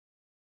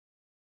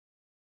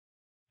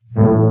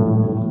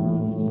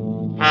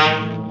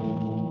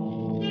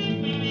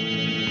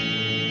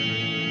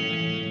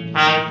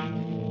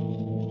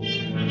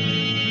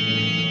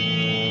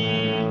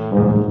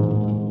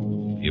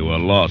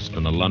lost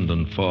in a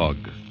London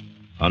fog,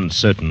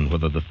 uncertain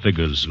whether the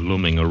figures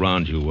looming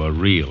around you are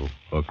real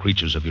or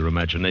creatures of your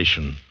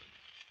imagination.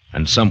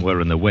 And somewhere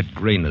in the wet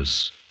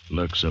grayness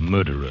lurks a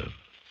murderer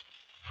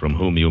from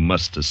whom you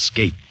must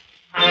escape.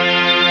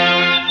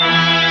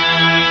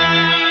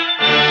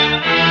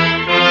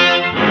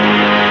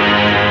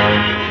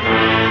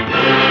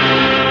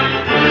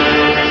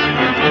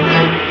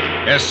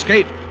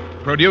 Escape,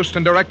 produced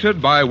and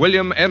directed by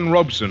William N.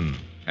 Robeson,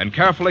 and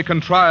carefully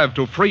contrived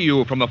to free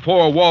you from the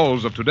four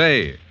walls of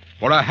today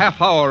for a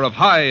half hour of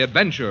high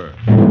adventure.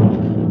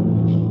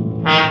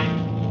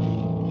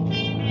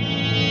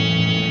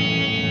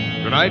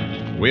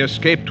 Tonight, we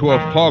escape to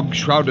a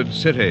fog-shrouded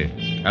city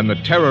and the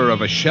terror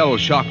of a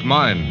shell-shocked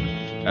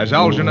mind, as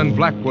Algernon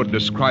Blackwood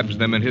describes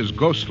them in his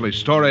ghostly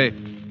story,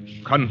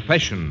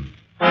 Confession.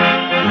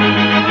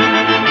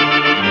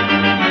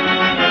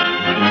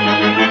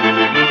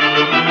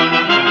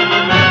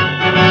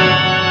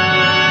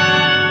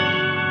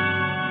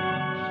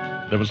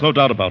 There was no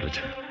doubt about it.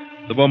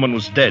 The woman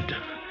was dead.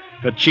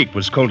 Her cheek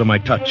was cold to my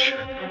touch.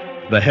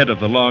 The head of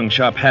the long,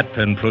 sharp hat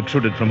pin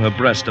protruded from her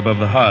breast above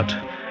the heart.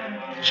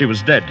 She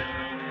was dead,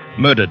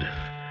 murdered.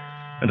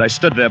 And I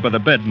stood there by the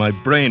bed, my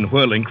brain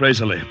whirling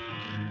crazily.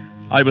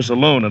 I was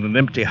alone in an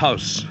empty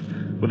house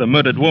with a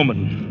murdered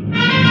woman.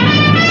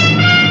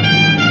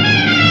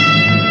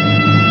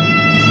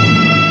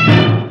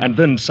 And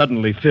then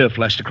suddenly fear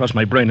flashed across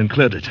my brain and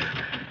cleared it.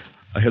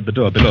 I heard the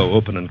door below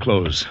open and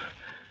close.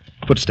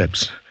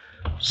 Footsteps.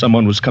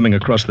 Someone was coming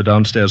across the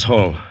downstairs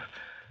hall,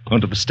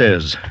 onto the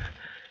stairs.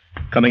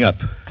 Coming up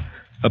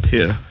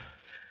here.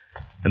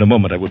 In a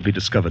moment, I would be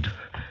discovered.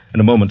 In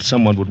a moment,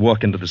 someone would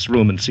walk into this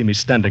room and see me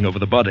standing over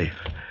the body.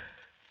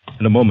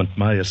 In a moment,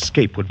 my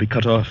escape would be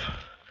cut off.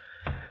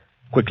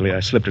 Quickly, I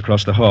slipped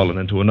across the hall and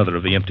into another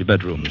of the empty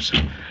bedrooms.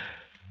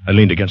 I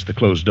leaned against the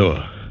closed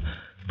door,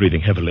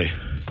 breathing heavily,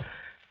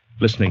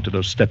 listening to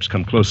those steps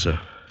come closer.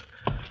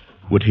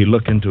 Would he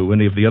look into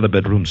any of the other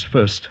bedrooms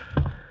first?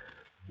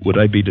 Would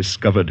I be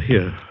discovered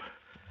here?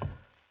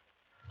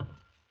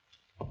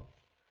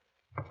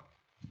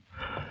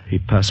 He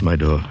passed my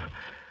door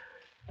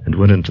and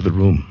went into the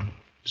room,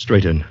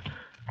 straight in,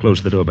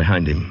 closed the door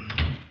behind him.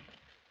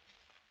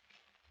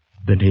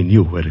 Then he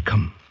knew where to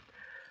come.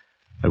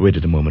 I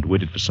waited a moment,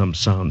 waited for some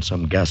sound,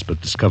 some gasp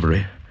of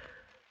discovery.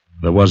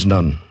 There was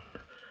none.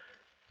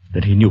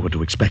 Then he knew what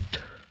to expect.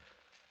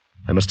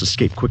 I must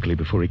escape quickly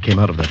before he came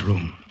out of that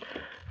room.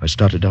 I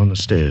started down the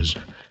stairs,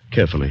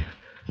 carefully,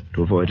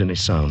 to avoid any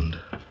sound.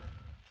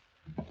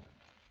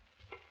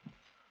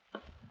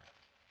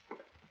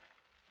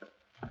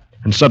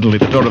 And suddenly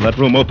the door of that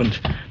room opened.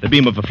 The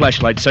beam of a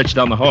flashlight searched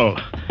down the hall.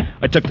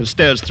 I took the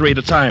stairs 3 at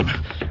a time,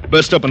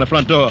 burst open the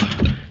front door,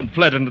 and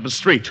fled into the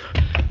street,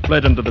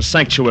 fled into the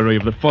sanctuary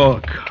of the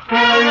fog.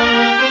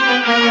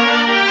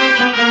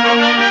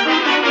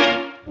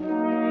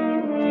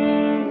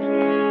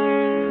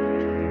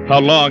 How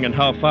long and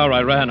how far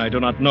I ran, I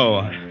do not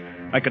know.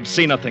 I could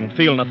see nothing,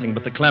 feel nothing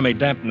but the clammy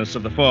dampness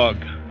of the fog.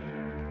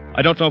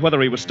 I don't know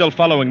whether he was still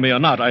following me or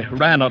not. I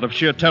ran out of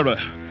sheer terror,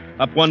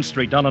 up one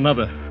street, down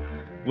another,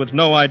 with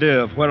no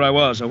idea of where I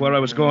was or where I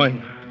was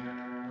going.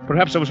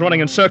 Perhaps I was running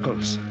in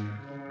circles.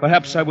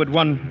 Perhaps I would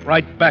run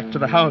right back to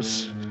the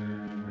house.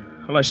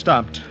 Well, I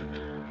stopped.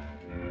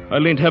 I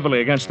leaned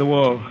heavily against the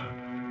wall.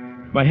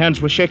 My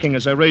hands were shaking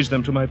as I raised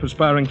them to my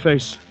perspiring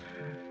face.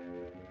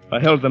 I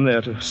held them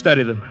there to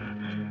steady them,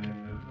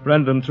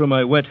 ran them through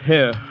my wet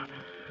hair.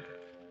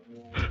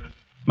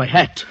 My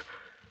hat.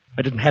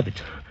 I didn't have it.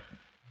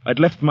 I'd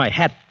left my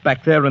hat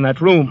back there in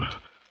that room,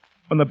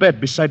 on the bed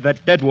beside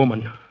that dead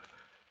woman.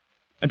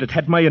 And it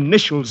had my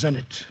initials in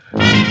it.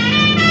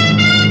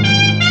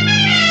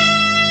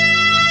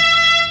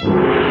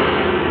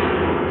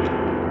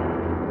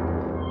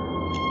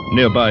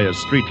 Nearby, a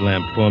street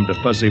lamp formed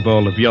a fuzzy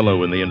ball of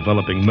yellow in the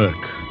enveloping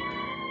murk.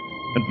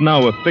 And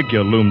now a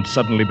figure loomed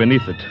suddenly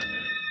beneath it,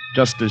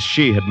 just as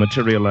she had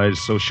materialized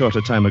so short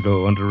a time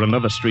ago under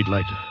another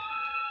streetlight.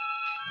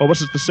 Or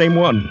was it the same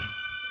one?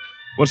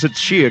 Was it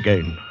she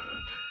again?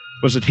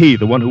 Was it he,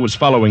 the one who was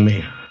following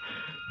me?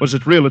 Was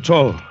it real at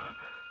all?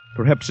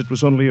 Perhaps it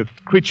was only a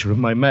creature of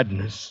my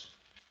madness.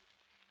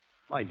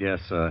 My dear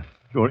sir,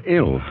 you're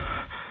ill.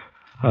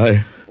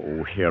 I...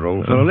 Oh, here,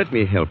 old fellow, let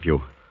me help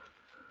you.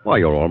 Why,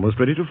 you're almost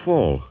ready to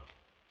fall.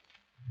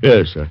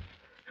 Yes, sir.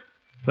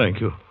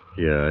 Thank you.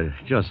 Here,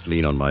 just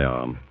lean on my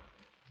arm.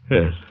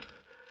 Yes.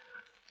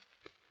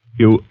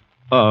 You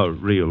are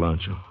real,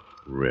 aren't you?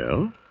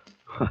 Real?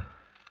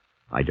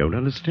 I don't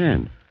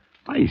understand.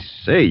 I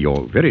say,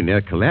 you're very near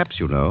collapse,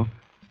 you know.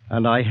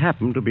 And I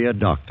happen to be a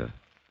doctor.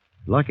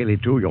 Luckily,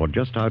 too, you're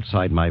just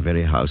outside my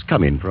very house.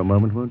 Come in for a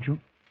moment, won't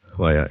you?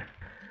 Why,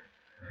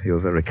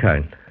 you're very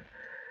kind.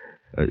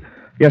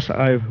 Yes,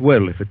 I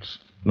will, if it's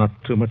not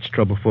too much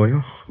trouble for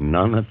you.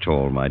 None at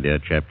all, my dear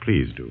chap.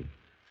 Please do.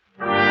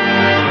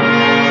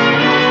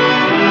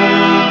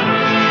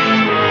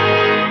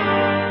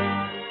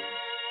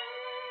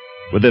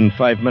 Within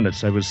 5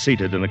 minutes, I was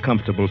seated in a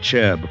comfortable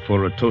chair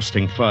before a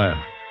toasting fire,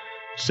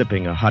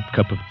 sipping a hot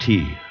cup of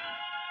tea.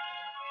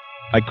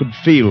 I could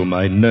feel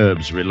my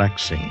nerves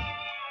relaxing.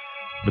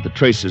 But the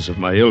traces of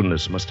my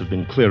illness must have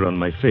been clear on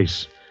my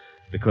face,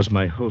 because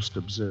my host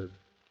observed.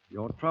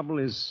 Your trouble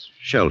is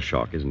shell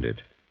shock, isn't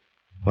it?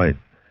 Why,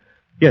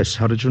 yes,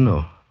 how did you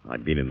know?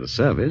 I've been in the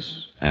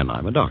service, and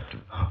I'm a doctor.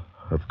 Oh,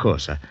 of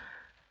course,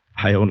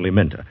 I only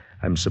meant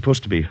I'm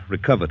supposed to be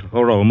recovered,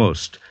 or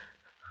almost.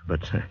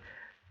 But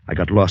I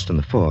got lost in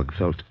the fog,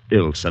 felt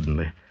ill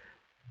suddenly.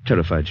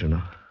 Terrified, you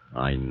know.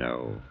 I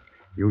know.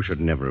 You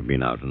should never have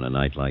been out on a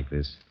night like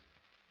this.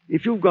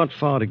 If you've got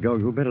far to go,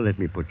 you'd better let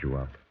me put you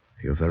up.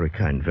 You're very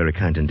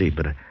kind indeed,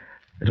 but I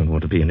don't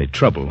want to be any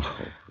trouble.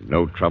 Oh,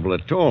 no trouble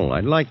at all.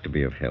 I'd like to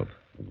be of help.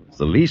 It's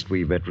the least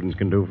we veterans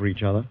can do for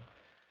each other.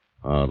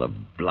 Oh, the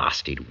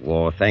blasted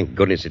war. Thank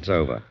goodness it's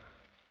over.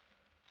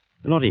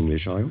 You're not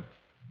English, are you?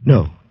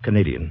 No,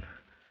 Canadian.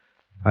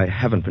 I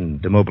haven't been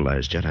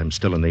demobilized yet. I'm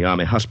still in the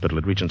Army hospital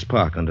at Regent's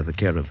Park under the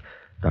care of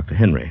Dr.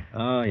 Henry.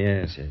 Ah,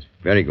 yes.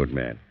 Very good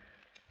man.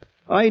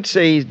 I'd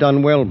say he's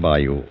done well by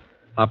you.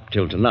 Up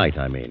till tonight,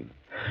 I mean.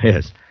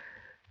 Yes.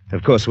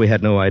 Of course, we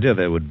had no idea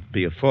there would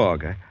be a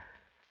fog.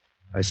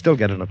 I still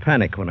get in a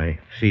panic when I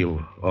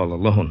feel all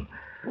alone.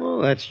 Well,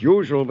 that's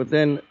usual, but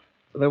then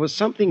there was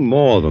something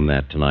more than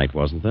that tonight,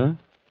 wasn't there?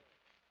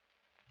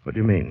 What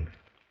do you mean?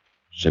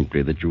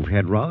 Simply that you've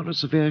had rather a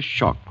severe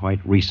shock quite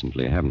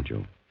recently, haven't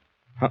you?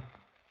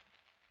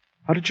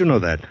 How did you know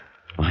that?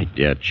 My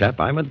dear chap,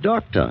 I'm a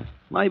doctor.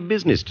 My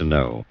business to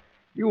know.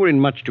 You were in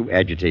much too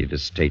agitated a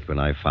state when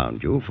I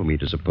found you for me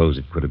to suppose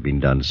it could have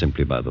been done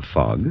simply by the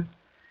fog.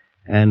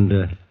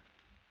 And,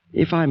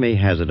 if I may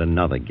hazard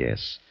another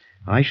guess,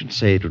 I should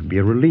say it would be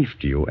a relief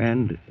to you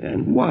and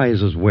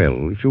wise as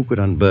well if you could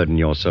unburden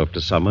yourself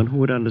to someone who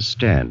would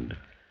understand.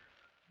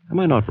 Am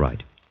I not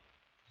right?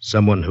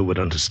 Someone who would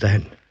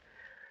understand.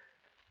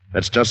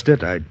 That's just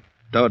it. I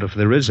doubt if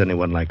there is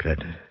anyone like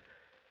that.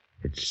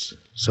 It's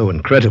so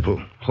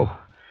incredible. Oh,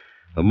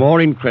 the more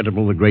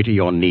incredible, the greater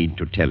your need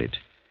to tell it.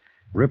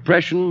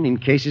 Repression in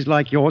cases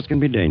like yours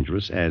can be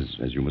dangerous, as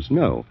you must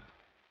know.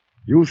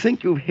 You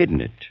think you've hidden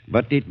it,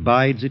 but it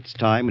bides its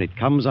time and it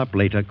comes up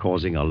later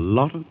causing a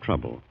lot of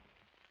trouble.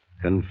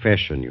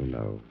 Confession, you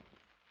know.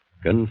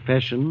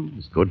 Confession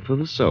is good for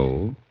the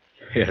soul.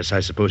 Yes,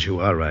 I suppose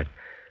you are right.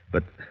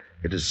 But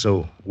it is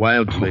so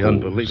wildly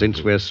unbelievable.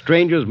 Since we're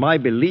strangers, my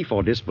belief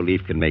or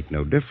disbelief can make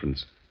no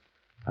difference.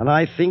 And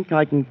I think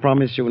I can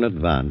promise you in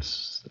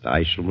advance that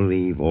I shall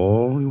believe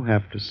all you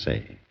have to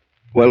say.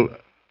 Well,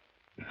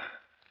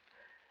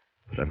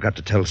 but I've got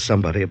to tell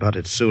somebody about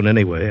it soon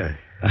anyway.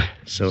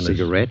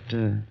 Cigarette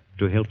to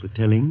help the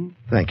telling?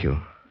 Thank you.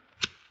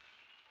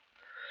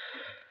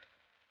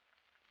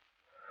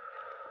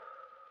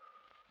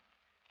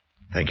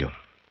 Thank you.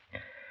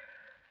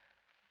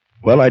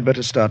 Well, I'd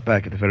better start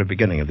back at the very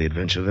beginning of the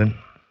adventure, then.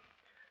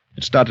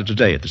 It started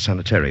today at the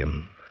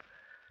sanitarium.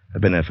 I've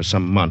been there for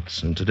some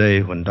months, and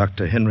today, when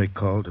Dr. Henry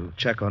called to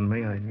check on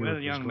me, I knew... Well,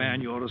 young man,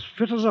 you're as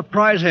fit as a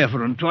prize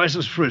heifer and twice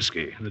as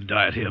frisky. The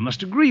diet here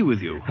must agree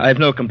with you. I have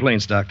no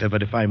complaints, Doctor,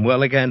 but if I'm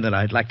well again, then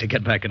I'd like to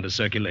get back into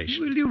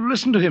circulation. Will you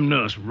listen to him,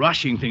 nurse,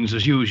 rushing things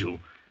as usual?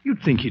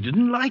 You'd think he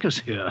didn't like us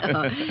here.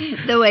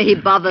 The way he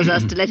bothers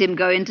us to let him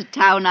go into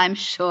town, I'm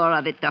sure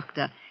of it,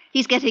 Doctor.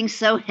 He's getting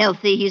so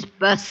healthy, he's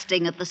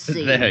bursting at the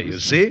seams. There, you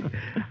see?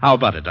 How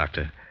about it,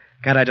 Doctor?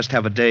 Can't I just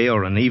have a day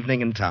or an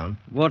evening in town?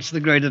 What's the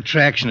great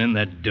attraction in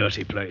that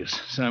dirty place?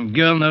 Some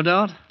girl, no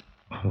doubt?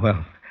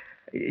 Well,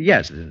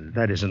 yes,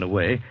 that is in a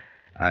way.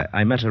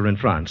 I met her in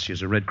France.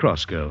 She's a Red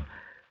Cross girl.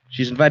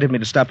 She's invited me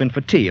to stop in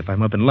for tea if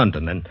I'm up in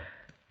London, and,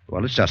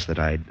 well, it's just that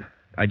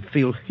I'd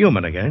feel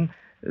human again,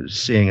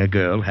 seeing a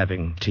girl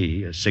having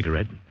tea, a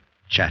cigarette,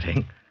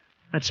 chatting.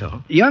 That's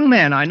all. Young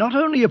man, I not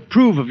only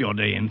approve of your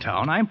day in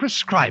town, I'm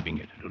prescribing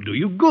it. It'll do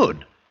you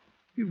good.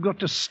 You've got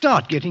to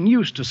start getting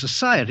used to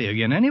society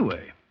again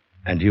anyway.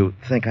 And you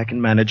think I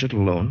can manage it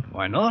alone?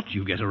 Why not?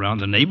 You get around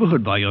the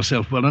neighborhood by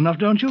yourself well enough,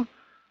 don't you?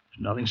 There's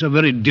nothing so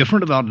very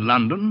different about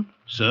London.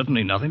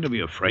 Certainly nothing to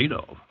be afraid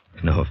of.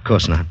 No, of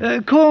course not.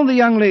 Call the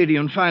young lady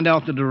and find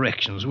out the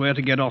directions, where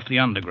to get off the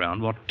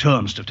underground, what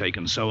turns to take,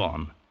 and so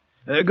on.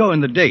 Go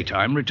in the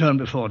daytime, return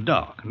before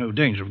dark. No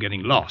danger of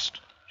getting lost.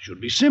 Should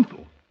be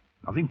simple.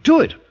 Nothing to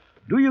it.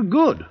 Do you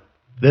good.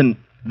 Then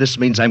this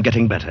means I'm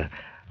getting better.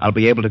 I'll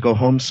be able to go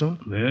home soon?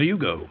 There you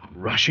go.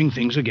 Rushing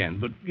things again.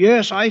 But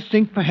yes, I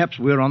think perhaps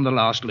we're on the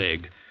last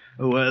leg.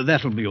 Oh,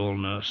 that'll be all,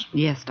 nurse.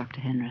 Yes, Dr.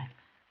 Henry.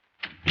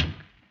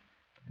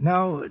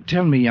 Now,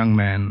 tell me, young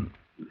man,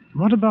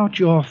 what about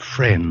your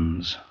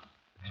friends?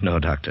 No,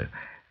 Doctor.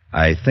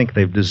 I think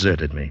they've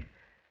deserted me.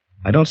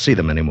 I don't see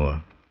them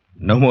anymore.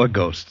 No more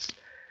ghosts.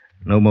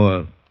 No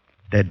more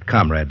dead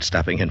comrades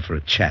stopping in for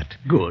a chat.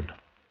 Good.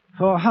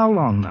 For how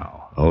long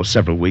now? Oh,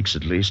 several weeks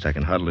at least. I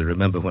can hardly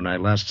remember when I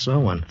last saw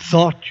one.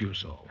 Thought you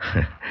saw.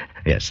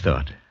 Yes,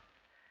 thought.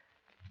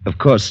 Of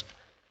course,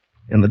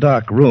 in the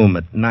dark room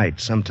at night,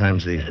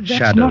 sometimes the shadows...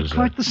 That's not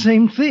quite the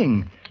same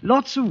thing.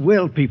 Lots of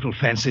well people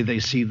fancy they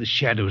see the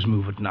shadows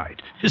move at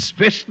night,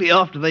 especially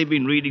after they've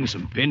been reading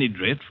some penny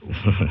dreadful.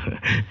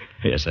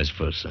 Yes, I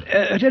suppose so.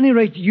 At any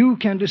rate, you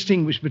can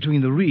distinguish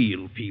between the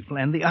real people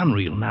and the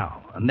unreal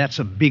now, and that's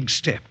a big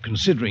step,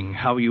 considering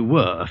how you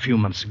were a few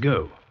months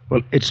ago.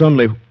 Well, it's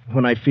only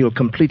when I feel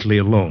completely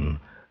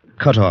alone,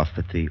 cut off,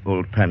 that the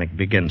old panic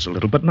begins a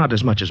little, but not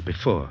as much as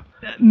before.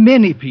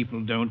 Many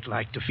people don't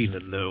like to feel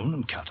alone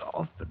and cut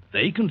off, but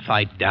they can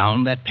fight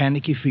down that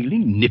panicky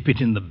feeling, nip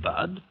it in the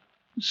bud.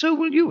 So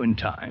will you in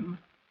time.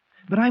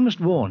 But I must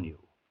warn you,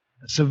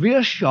 a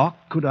severe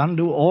shock could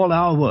undo all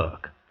our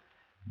work.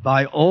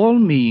 By all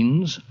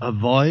means,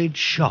 avoid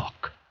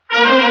shock.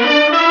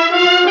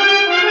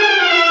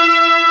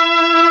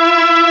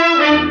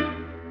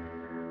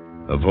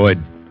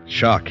 Avoid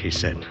shock, he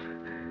said.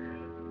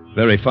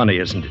 Very funny,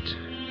 isn't it?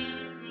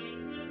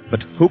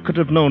 But who could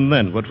have known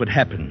then what would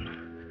happen?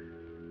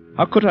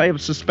 How could I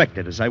have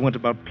suspected as I went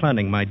about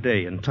planning my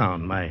day in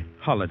town, my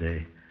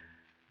holiday?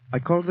 I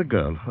called the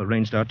girl,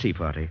 arranged our tea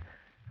party.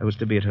 I was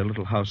to be at her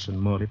little house in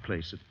Morley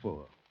Place at 4.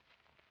 So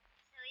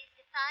he's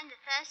defined the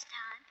first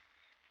time.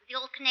 With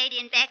your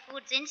Canadian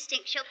backwoods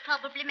instinct, she'll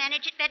probably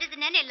manage it better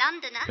than any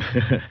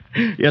Londoner.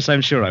 Yes,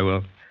 I'm sure I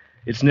will.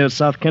 It's near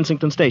South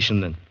Kensington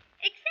Station, then.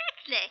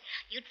 Exactly.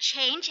 You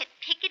change at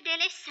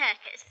Piccadilly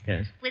Circus.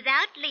 Yes.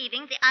 Without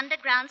leaving the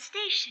underground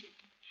station.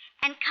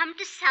 And come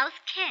to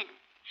South Ken.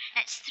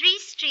 That's 3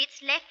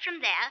 streets left from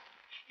there.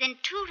 Then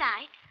 2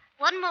 right,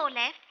 1 more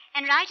left,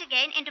 and right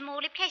again into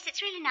Morley Place.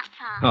 It's really not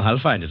far. Oh, I'll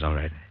find it, all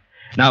right.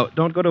 Now,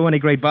 don't go to any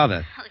great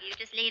bother. Oh, you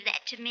just leave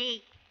that to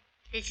me.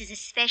 This is a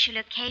special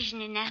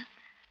occasion, you know.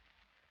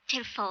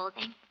 Till 4,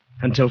 then.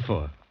 Until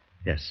 4.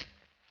 Yes.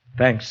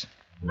 Thanks.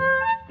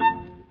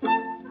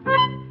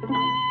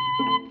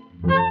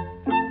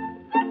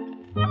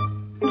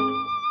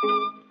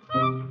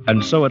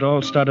 And so it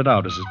all started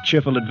out as a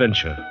cheerful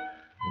adventure.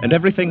 And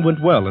everything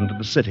went well into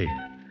the city.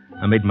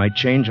 I made my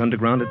change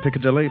underground at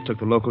Piccadilly, took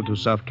the local to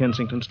South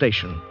Kensington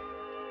Station.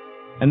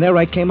 And there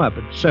I came up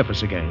at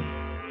surface again.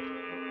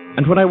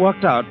 And when I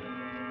walked out,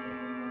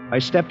 I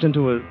stepped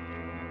into a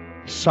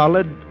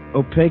solid,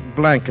 opaque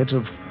blanket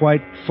of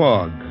white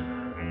fog.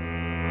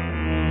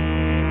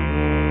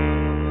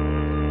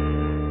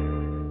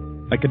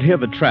 I could hear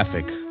the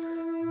traffic,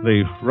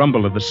 the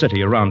rumble of the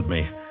city around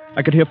me.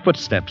 I could hear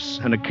footsteps,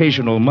 an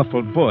occasional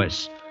muffled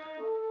voice.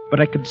 But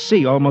I could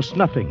see almost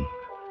nothing.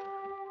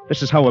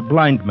 This is how a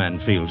blind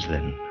man feels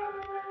then.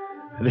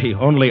 The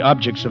only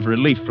objects of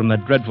relief from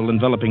that dreadful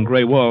enveloping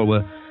gray wall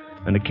were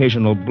an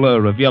occasional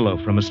blur of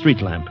yellow from a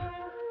street lamp,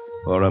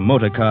 or a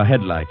motor car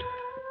headlight,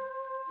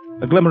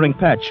 a glimmering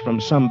patch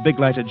from some big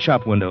lighted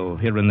shop window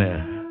here and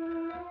there,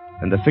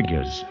 and the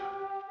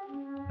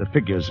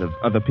figures of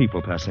other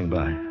people passing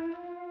by,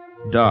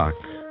 dark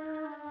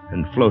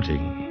and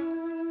floating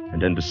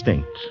and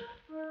indistinct.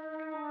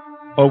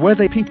 Or were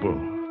they people?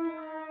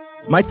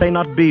 Might they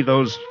not be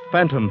those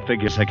phantom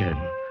figures again,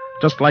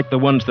 just like the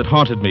ones that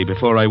haunted me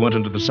before I went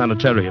into the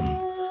sanitarium?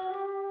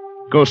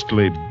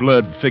 Ghostly,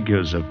 blurred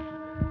figures of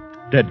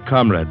dead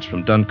comrades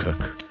from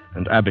Dunkirk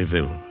and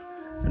Abbeville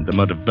and the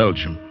mud of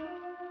Belgium.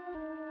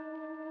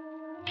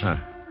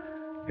 Ah,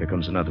 here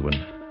comes another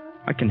one.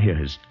 I can hear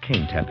his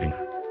cane tapping.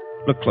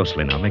 Look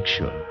closely now, make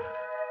sure.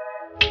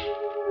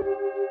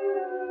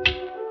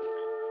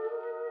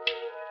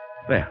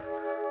 There.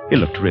 He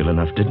looked real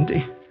enough, didn't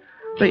he?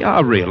 They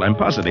are real, I'm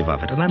positive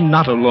of it, and I'm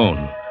not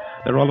alone.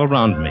 They're all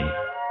around me.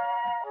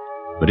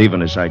 But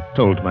even as I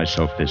told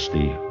myself this,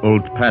 the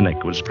old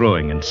panic was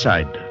growing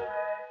inside.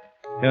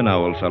 Here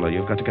now, old fellow,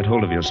 you've got to get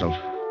hold of yourself.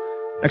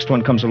 Next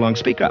one comes along,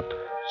 speak up.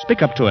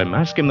 Speak up to him.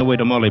 Ask him the way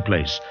to Morley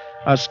Place.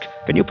 Ask,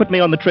 can you put me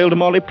on the trail to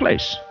Morley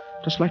Place?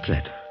 Just like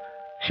that.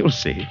 You'll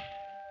see.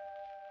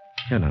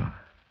 Here now.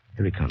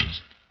 Here he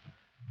comes.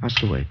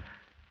 Ask the way.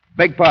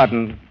 Beg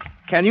pardon.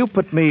 Can you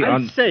put me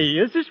on... I say,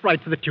 is this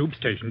right for the tube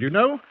station, do you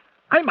know?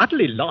 I'm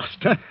utterly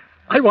lost.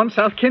 I want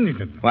South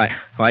Kensington. Why,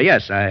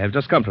 yes, I have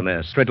just come from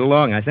there. Straight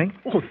along, I think.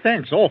 Oh,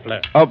 thanks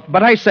awfully. Oh,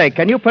 but I say,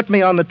 can you put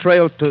me on the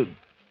trail to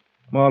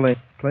Morley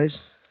Place?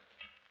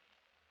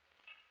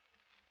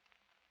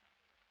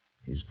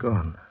 He's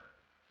gone.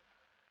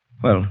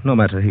 Well, no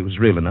matter, he was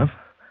real enough.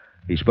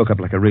 He spoke up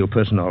like a real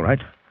person, all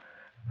right.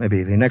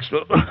 Maybe the next...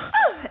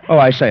 Oh,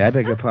 I say, I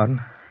beg your pardon.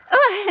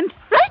 Oh, I'm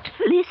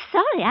frightfully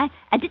sorry.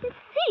 I didn't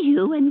see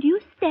you and you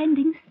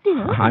standing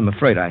still. I'm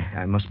afraid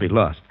I must be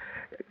lost.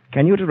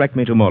 Can you direct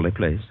me to Morley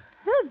Place?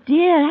 Oh,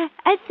 dear,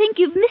 I think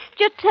you've missed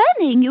your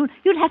turning.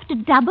 You'll have to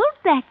double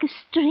back a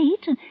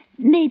street and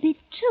maybe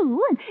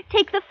 2 and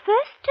take the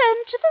first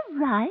turn to the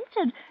right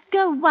and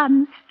go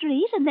 1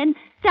 street and then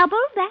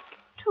double back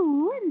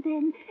 2 and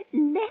then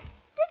left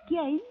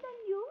again, then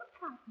you'll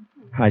come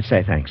to. I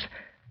say, thanks.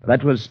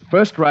 That was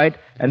first right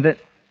and then...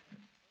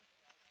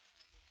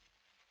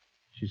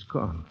 She's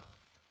gone.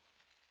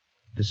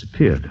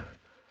 Disappeared.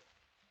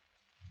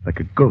 Like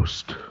a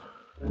ghost.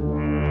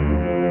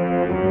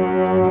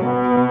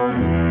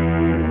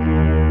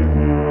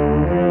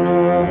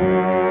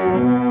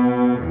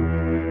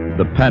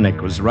 The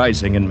panic was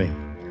rising in me.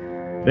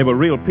 They were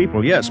real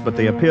people, yes, but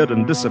they appeared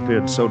and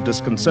disappeared so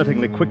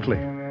disconcertingly quickly.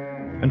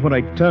 And when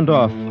I turned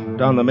off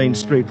down the main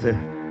street,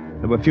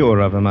 there were fewer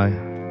of them. I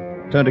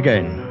turned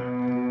again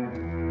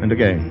and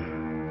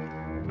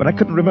again. But I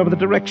couldn't remember the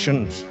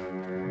directions.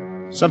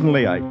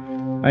 Suddenly,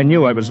 I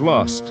knew I was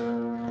lost.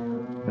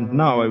 And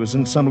now I was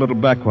in some little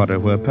backwater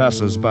where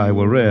passers-by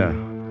were rare,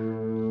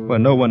 where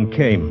no one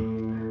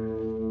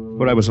came,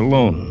 where I was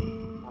alone.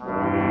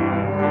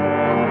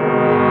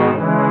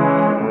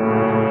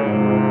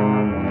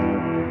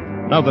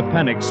 Now the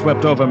panic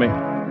swept over me.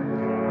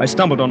 I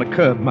stumbled on a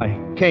curb. My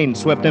cane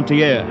swept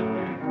empty air.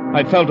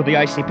 I fell to the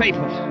icy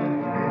pavement.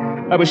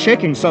 I was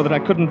shaking so that I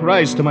couldn't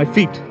rise to my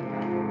feet.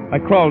 I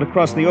crawled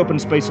across the open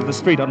space of the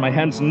street on my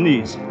hands and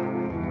knees.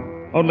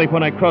 Only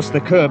when I crossed the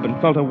curb and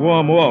felt a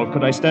warm wall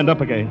could I stand up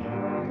again.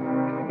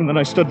 And then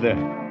I stood there,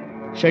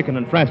 shaken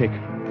and frantic.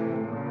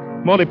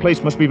 Morley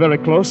Place must be very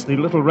close, the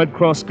little Red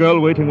Cross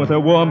girl waiting with her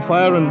warm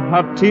fire and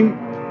hot tea.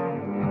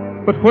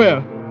 But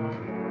where?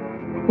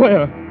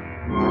 Where?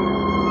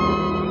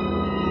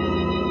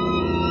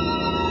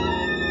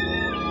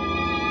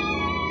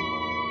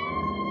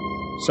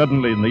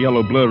 Suddenly, in the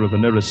yellow blur of the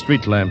nearest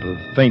street lamp,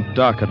 a faint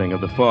darkening of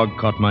the fog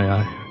caught my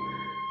eye.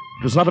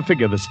 It was not a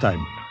figure this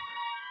time.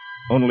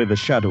 Only the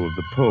shadow of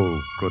the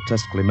pole,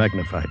 grotesquely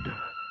magnified.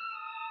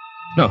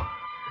 No,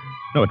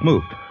 it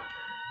moved.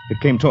 It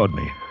came toward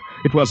me.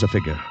 It was a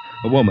figure,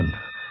 a woman.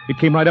 It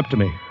came right up to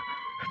me.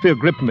 Fear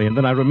gripped me, and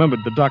then I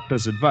remembered the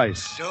doctor's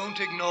advice. Don't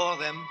ignore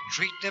them.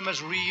 Treat them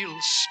as real.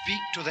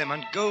 Speak to them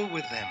and go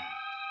with them.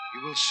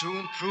 You will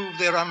soon prove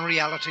their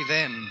unreality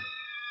then,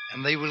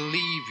 and they will leave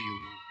you.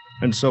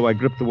 And so I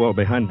gripped the wall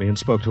behind me and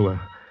spoke to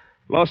her.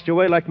 Lost your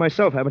way like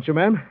myself, haven't you,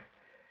 ma'am?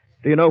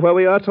 Do you know where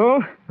we are at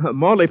all?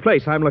 Morley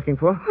Place I'm looking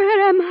for.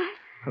 Where am I?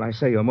 Well, I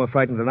say you're more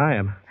frightened than I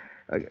am.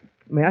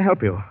 May I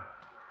help you?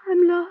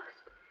 I'm lost.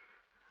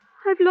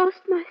 I've lost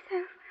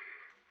myself.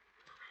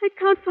 I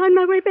can't find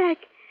my way back.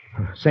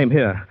 Same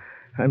here.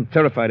 I'm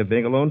terrified of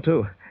being alone,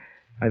 too.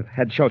 I've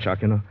had shell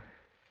shock, you know.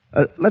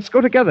 Let's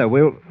go together.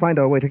 We'll find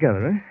our way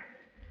together, eh?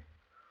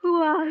 Who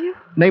are you?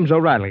 Name's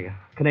O'Reilly,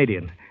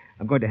 Canadian.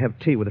 I'm going to have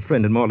tea with a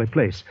friend in Morley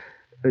Place.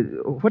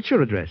 What's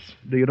your address?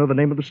 Do you know the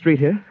name of the street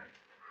here?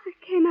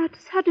 I came out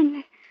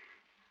suddenly,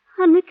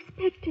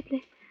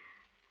 unexpectedly.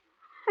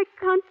 I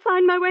can't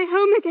find my way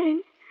home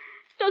again.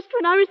 Just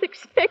when I was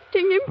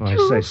expecting him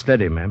to. I say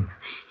steady, ma'am.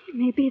 He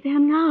may be there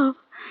now,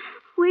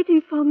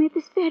 waiting for me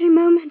this very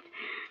moment,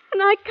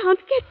 and I can't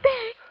get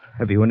back.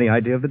 Have you any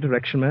idea of the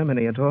direction, ma'am?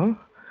 Any at all?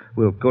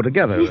 We'll go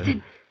together.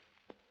 Listen.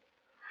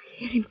 I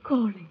hear him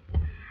calling.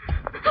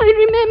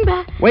 I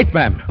remember. Wait,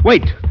 ma'am.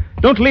 Wait.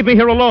 Don't leave me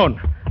here alone.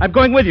 I'm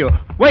going with you.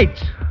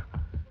 Wait.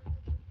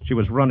 She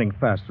was running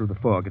fast through the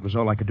fog. It was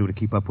all I could do to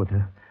keep up with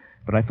her.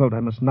 But I felt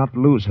I must not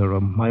lose her or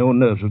my own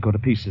nerves would go to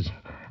pieces.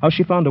 How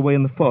she found her way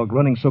in the fog,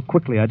 running so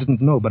quickly, I didn't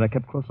know, but I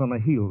kept close on my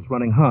heels,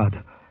 running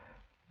hard.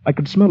 I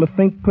could smell a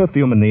faint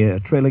perfume in the air,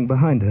 trailing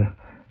behind her.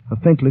 A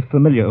faintly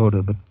familiar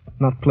odor, but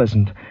not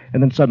pleasant.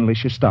 And then suddenly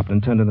she stopped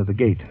and turned into the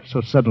gate,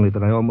 so suddenly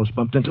that I almost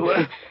bumped into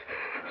her.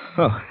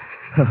 Oh,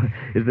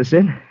 is this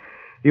in?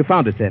 You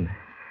found it then.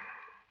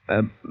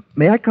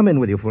 May I come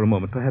in with you for a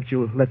moment? Perhaps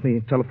you'll let me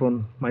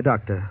telephone my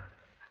doctor.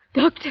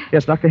 Doctor?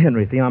 Yes, Dr.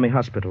 Henry at the Army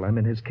Hospital. I'm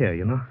in his care,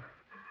 you know.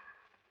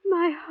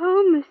 My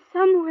home is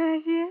somewhere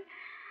here.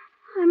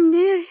 I'm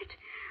near it.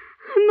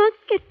 I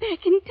must get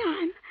back in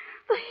time.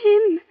 For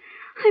him.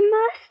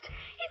 I must.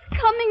 He's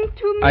coming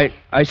to me.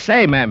 I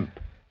say, ma'am.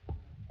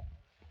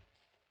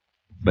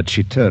 But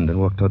she turned and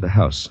walked toward the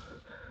house.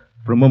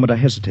 For a moment I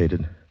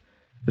hesitated.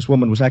 This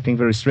woman was acting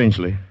very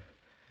strangely.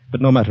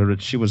 But no matter,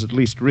 she was at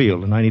least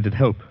real, and I needed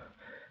help.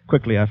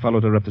 Quickly, I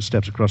followed her up the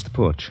steps across the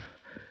porch.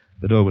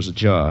 The door was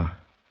ajar.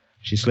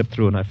 She slipped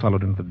through, and I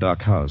followed into the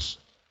dark house.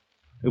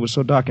 It was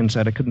so dark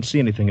inside, I couldn't see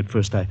anything at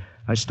first. I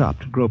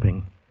stopped,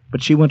 groping.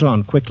 But she went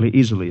on quickly,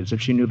 easily, as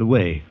if she knew the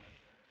way.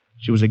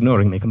 She was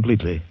ignoring me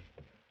completely.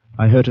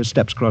 I heard her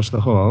steps cross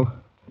the hall,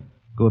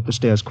 go up the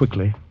stairs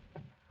quickly.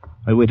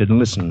 I waited and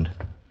listened.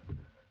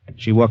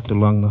 She walked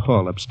along the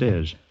hall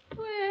upstairs.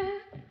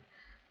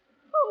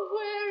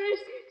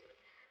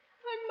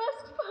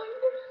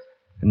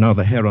 And now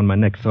the hair on my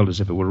neck felt as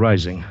if it were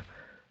rising.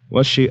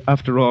 Was she,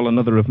 after all,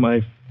 another of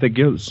my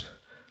figures?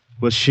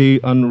 Was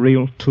she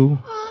unreal, too?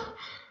 Oh,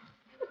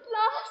 at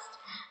last,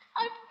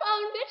 I've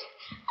found it.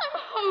 I'm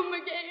home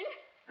again.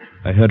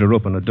 I heard her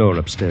open a door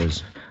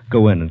upstairs,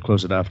 go in and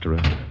close it after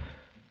her.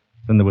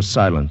 Then there was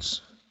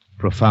silence,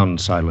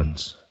 profound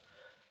silence.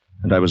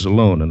 And I was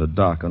alone in a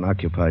dark,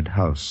 unoccupied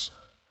house.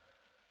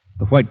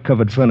 The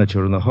white-covered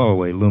furniture in the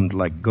hallway loomed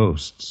like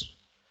ghosts.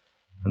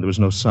 And there was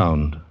no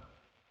sound.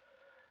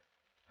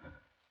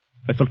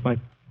 I felt my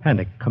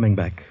panic coming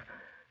back.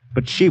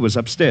 But she was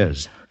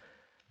upstairs.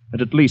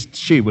 And at least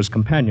she was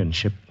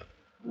companionship.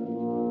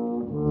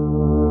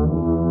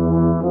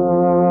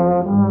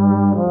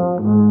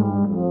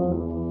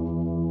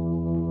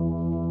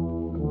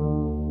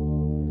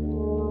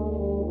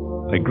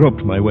 I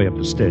groped my way up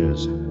the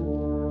stairs.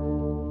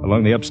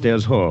 Along the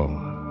upstairs hall.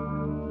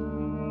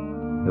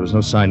 There was no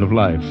sign of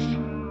life.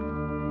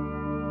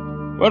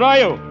 Where are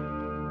you?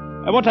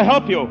 I want to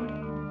help you.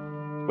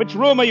 Which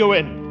room are you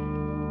in?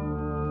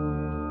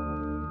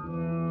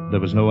 There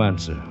was no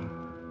answer.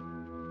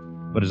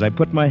 But as I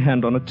put my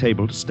hand on a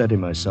table to steady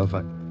myself,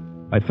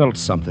 I felt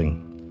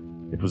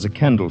something. It was a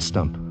candle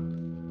stump.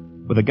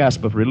 With a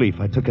gasp of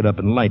relief, I took it up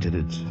and lighted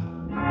it.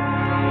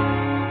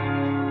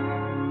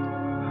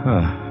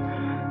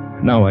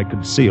 Now I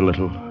could see a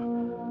little.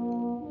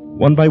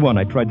 One by one,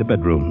 I tried the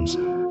bedrooms.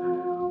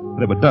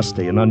 They were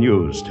dusty and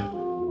unused.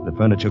 The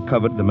furniture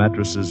covered, the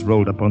mattresses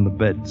rolled up on the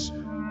beds.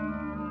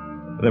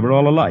 They were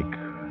all alike.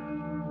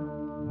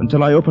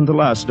 Until I opened the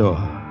last door.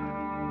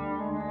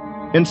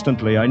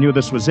 Instantly, I knew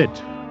this was it.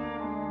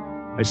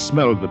 I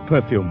smelled the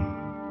perfume.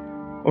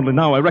 Only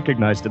now I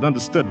recognized it,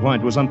 understood why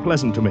it was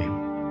unpleasant to me.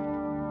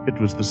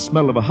 It was the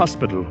smell of a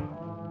hospital,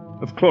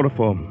 of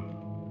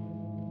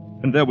chloroform.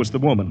 And there was the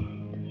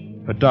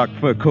woman, her dark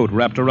fur coat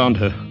wrapped around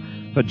her,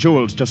 her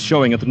jewels just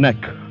showing at the neck.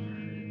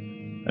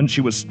 And she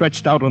was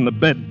stretched out on the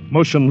bed,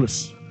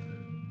 motionless.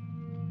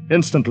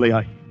 Instantly,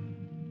 I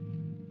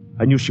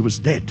knew she was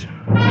dead.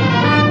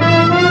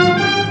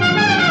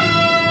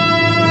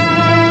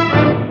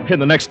 In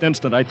the next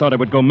instant, I thought I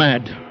would go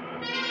mad.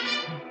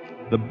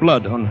 The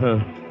blood on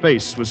her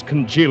face was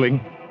congealing.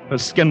 Her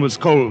skin was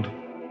cold.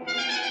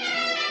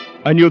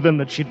 I knew then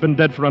that she'd been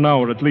dead for an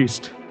hour at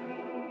least,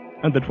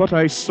 and that what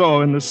I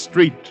saw in the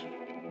street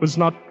was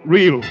not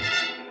real.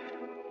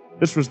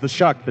 This was the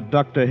shock that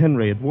Dr.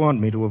 Henry had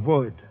warned me to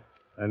avoid.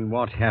 And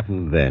what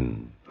happened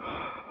then?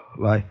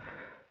 Well,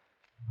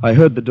 I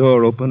heard the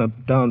door open up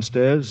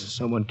downstairs.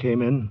 Someone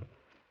came in.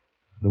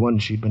 The one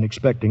she'd been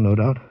expecting, no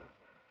doubt.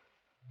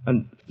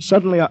 And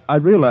suddenly I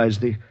realized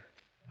the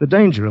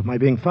danger of my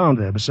being found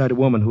there beside a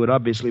woman who had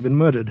obviously been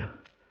murdered.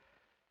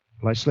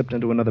 Well, I slipped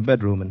into another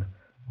bedroom, and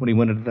when he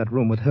went into that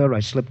room with her, I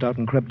slipped out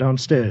and crept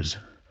downstairs.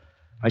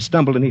 I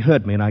stumbled and he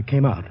heard me, and I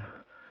came out.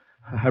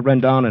 I ran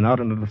down and out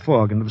into the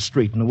fog, into the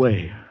street and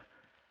away.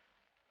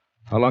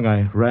 How long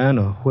I ran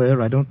or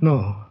where, I don't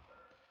know.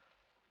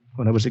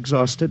 When I was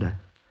exhausted,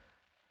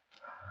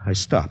 I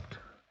stopped.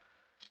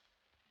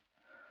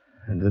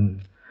 And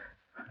then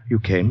you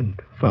came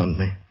and found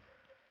me.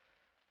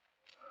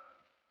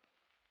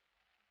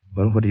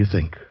 Well, what do you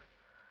think?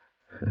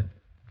 A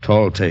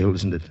tall tale,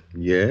 isn't it?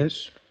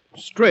 Yes.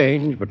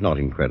 Strange, but not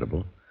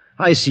incredible.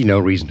 I see no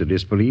reason to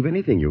disbelieve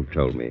anything you've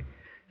told me.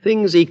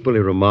 Things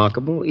equally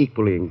remarkable,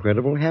 equally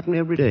incredible, happen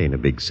every day in a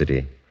big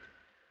city.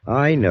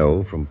 I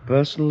know from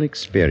personal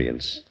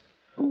experience.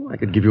 I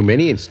could give you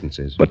many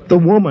instances. But the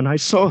woman, I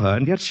saw her,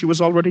 and yet she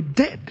was already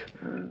dead.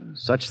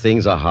 Such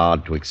things are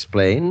hard to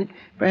explain,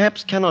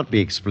 perhaps cannot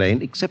be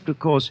explained, except, of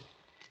course,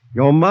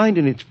 your mind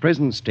in its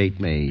present state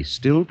may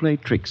still play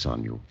tricks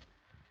on you.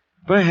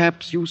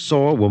 Perhaps you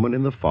saw a woman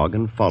in the fog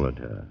and followed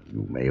her.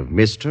 You may have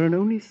missed her and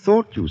only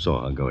thought you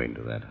saw her go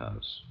into that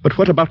house. But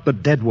what about the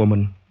dead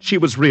woman? She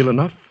was real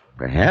enough.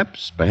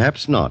 Perhaps,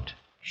 perhaps not.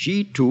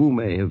 She, too,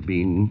 may have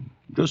been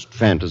just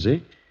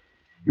fantasy.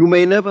 You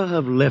may never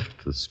have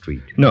left the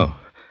street. No,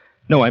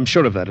 I'm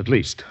sure of that, at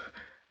least.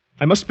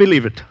 I must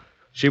believe it.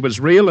 She was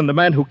real, and the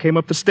man who came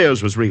up the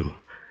stairs was real.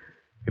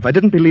 If I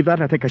didn't believe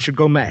that, I think I should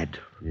go mad.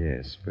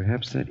 Yes,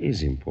 perhaps that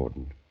is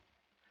important.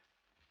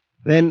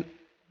 Then,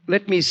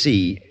 let me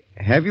see.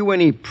 Have you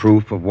any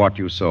proof of what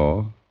you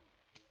saw?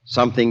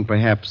 Something,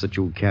 perhaps, that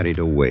you carried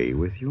away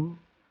with you?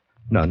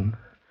 None.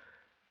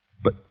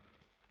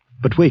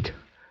 But wait.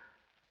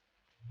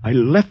 I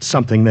left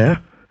something there.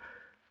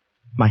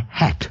 My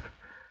hat.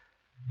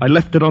 I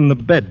left it on the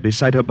bed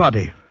beside her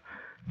body.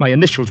 My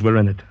initials were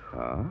in it.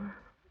 Ah?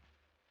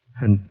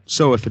 And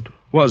so, if it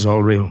was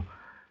all real,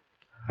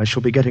 I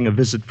shall be getting a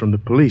visit from the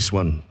police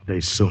one day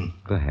soon.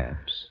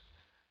 Perhaps.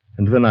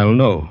 And then I'll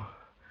know.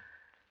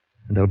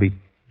 And I'll be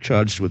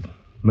charged with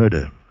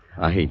murder.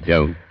 I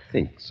don't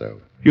think so.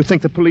 You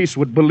think the police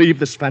would believe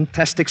this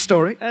fantastic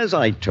story? As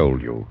I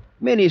told you,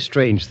 many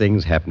strange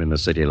things happen in a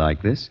city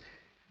like this.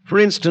 For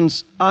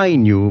instance, I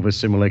knew of a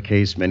similar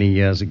case many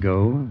years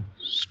ago.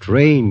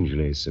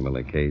 Strangely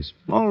similar case.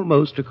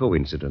 Almost a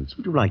coincidence.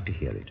 Would you like to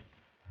hear it?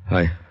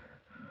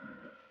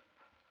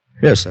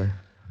 Yes, I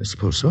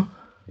suppose so.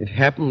 It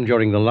happened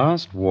during the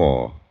last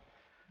war.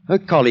 A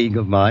colleague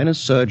of mine, a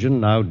surgeon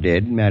now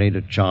dead, married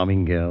a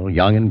charming girl,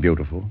 young and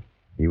beautiful.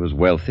 He was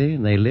wealthy,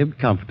 and they lived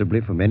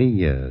comfortably for many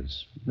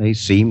years. They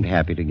seemed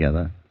happy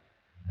together.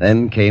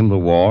 Then came the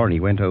war, and he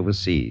went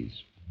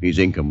overseas. His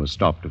income was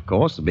stopped, of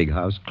course. The big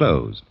house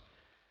closed.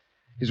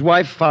 His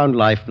wife found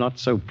life not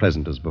so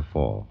pleasant as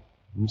before.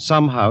 And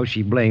somehow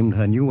she blamed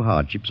her new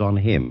hardships on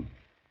him.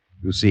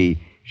 You see,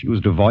 she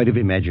was devoid of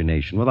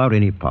imagination, without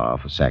any power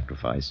for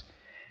sacrifice.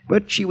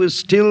 But she was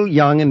still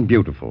young and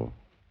beautiful.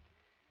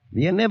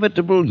 The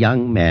inevitable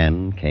young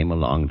man came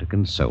along to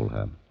console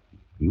her.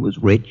 He was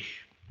rich.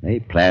 They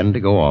planned to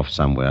go off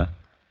somewhere.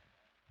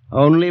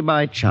 Only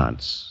by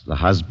chance, the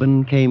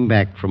husband came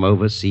back from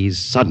overseas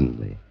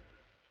suddenly.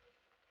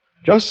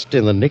 Just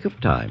in the nick of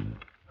time.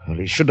 Well,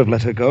 he should have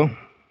let her go.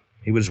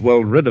 He was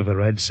well rid of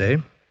her, I'd say.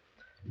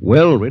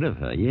 Well rid of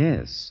her,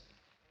 yes.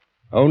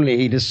 Only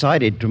he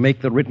decided to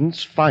make the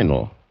riddance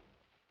final.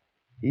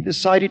 he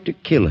decided to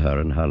kill her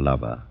and her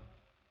lover.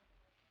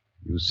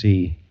 You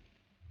see,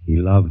 he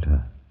loved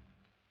her.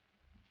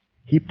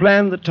 He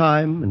planned the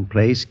time and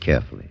place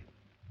carefully.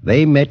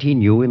 They met, he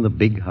knew, in the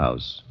big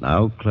house,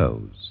 now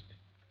closed.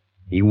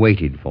 He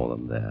waited for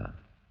them there.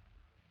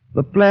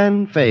 The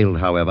plan failed,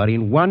 however,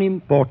 in one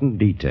important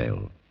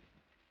detail.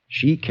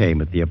 She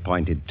came at the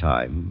appointed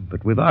time,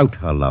 but without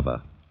her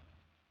lover.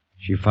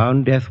 She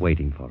found death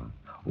waiting for her.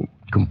 Oh,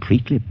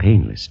 completely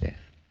painless death.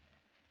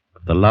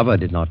 But the lover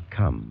did not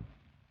come.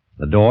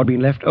 The door had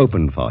been left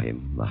open for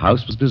him. The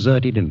house was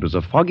deserted, and it was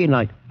a foggy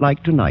night,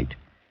 like tonight.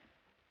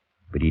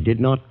 But he did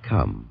not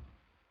come.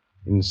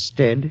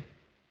 Instead,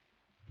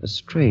 a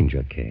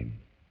stranger came.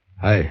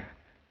 Hi.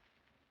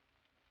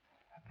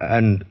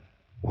 And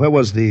where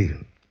was the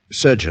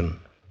surgeon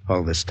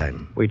all this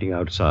time? Waiting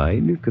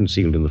outside,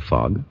 concealed in the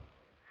fog.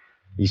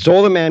 He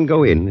saw the man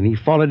go in, and he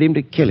followed him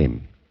to kill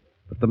him.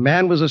 But the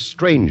man was a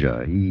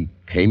stranger. He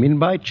came in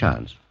by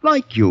chance,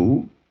 like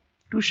you,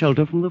 to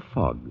shelter from the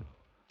fog.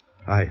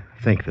 I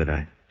think that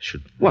I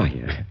should...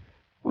 Why,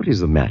 what is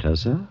the matter,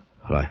 sir?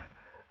 Well,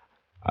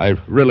 I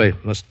really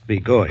must be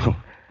going. Oh,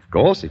 of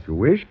course, if you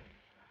wish.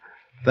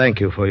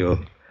 Thank you for your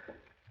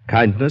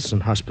kindness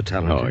and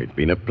hospitality. Oh, it's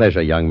been a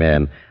pleasure, young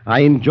man. I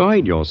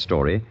enjoyed your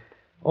story,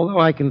 although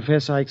I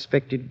confess I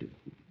expected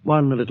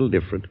one a little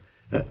different.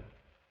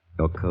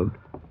 Your coat.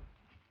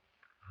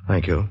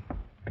 Thank you.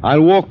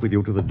 I'll walk with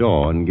you to the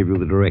door and give you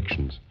the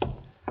directions.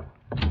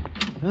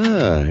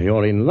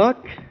 You're in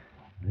luck.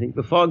 I think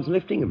the fog's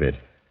lifting a bit.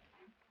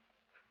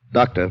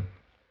 Doctor,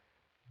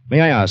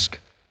 may I ask,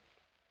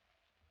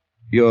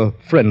 your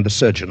friend, the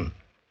surgeon,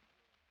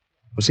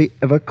 was he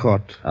ever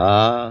caught?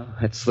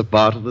 That's the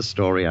part of the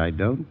story I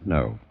don't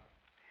know.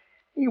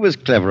 He was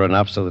clever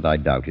enough so that I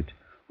doubt it.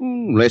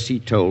 Unless he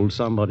told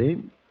somebody,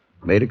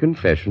 made a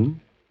confession.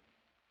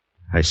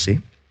 I see.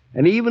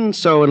 And even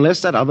so,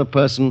 unless that other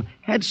person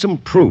had some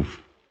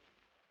proof.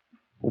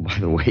 Oh, by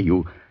the way,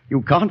 you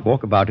can't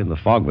walk about in the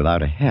fog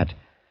without a hat.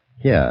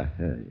 Here,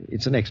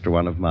 it's an extra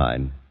one of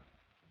mine.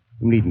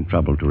 You needn't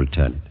trouble to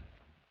return it.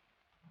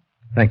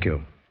 Thank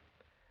you.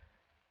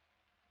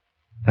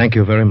 Thank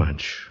you very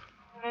much.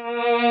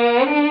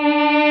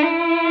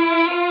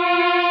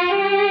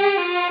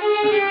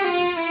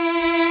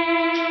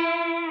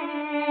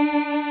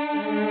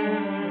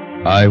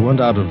 I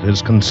went out of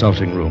his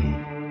consulting room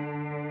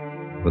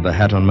with the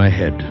hat on my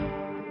head.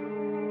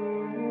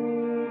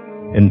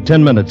 In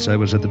 10 minutes, I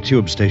was at the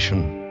tube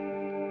station.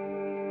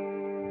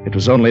 It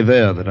was only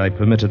there that I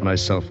permitted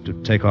myself to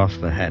take off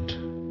the hat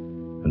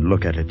and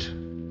look at it.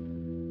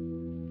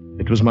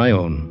 It was my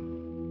own.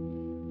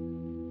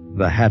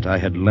 The hat I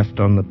had left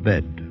on the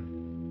bed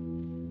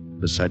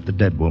beside the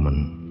dead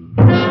woman.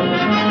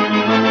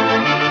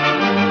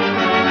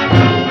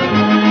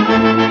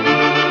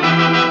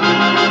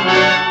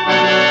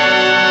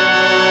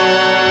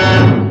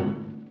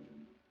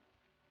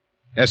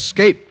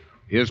 Escape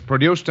is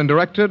produced and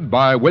directed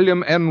by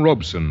William N.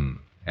 Robeson,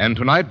 and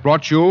tonight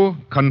brought you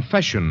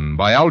Confession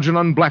by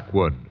Algernon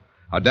Blackwood,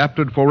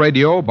 adapted for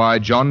radio by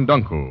John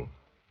Dunkel,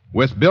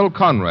 with Bill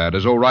Conrad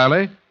as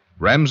O'Reilly,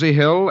 Ramsey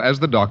Hill as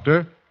the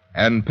doctor,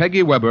 and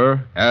Peggy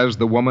Weber as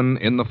the woman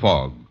in the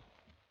fog.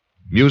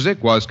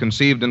 Music was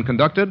conceived and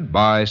conducted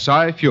by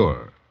Cy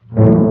Feuer.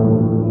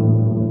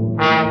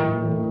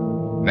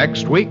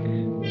 Next week...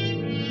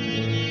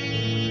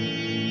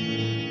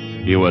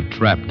 You were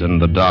trapped in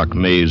the dark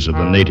maze of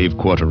the native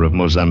quarter of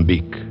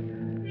Mozambique.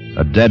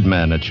 A dead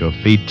man at your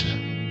feet,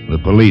 the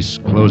police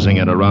closing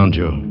in around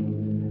you.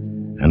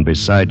 And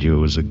beside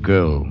you is a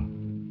girl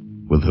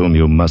with whom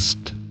you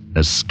must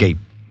escape.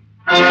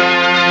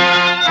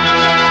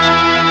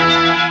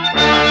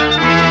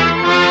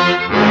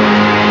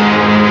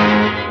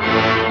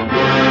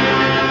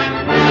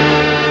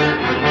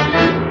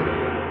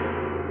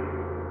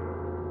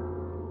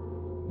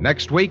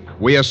 Next week,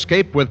 we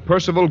escape with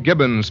Percival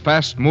Gibbons'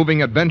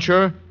 fast-moving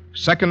adventure,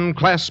 Second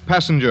Class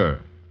Passenger.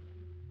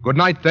 Good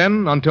night,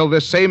 then, until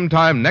this same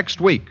time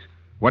next week,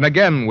 when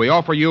again we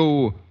offer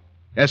you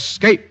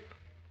Escape.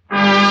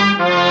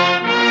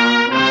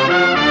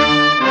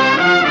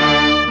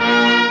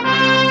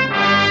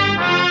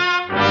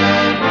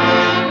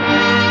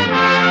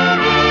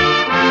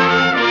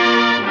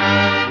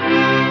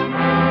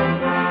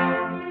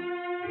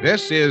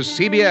 This is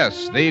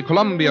CBS, the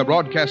Columbia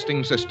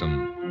Broadcasting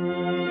System.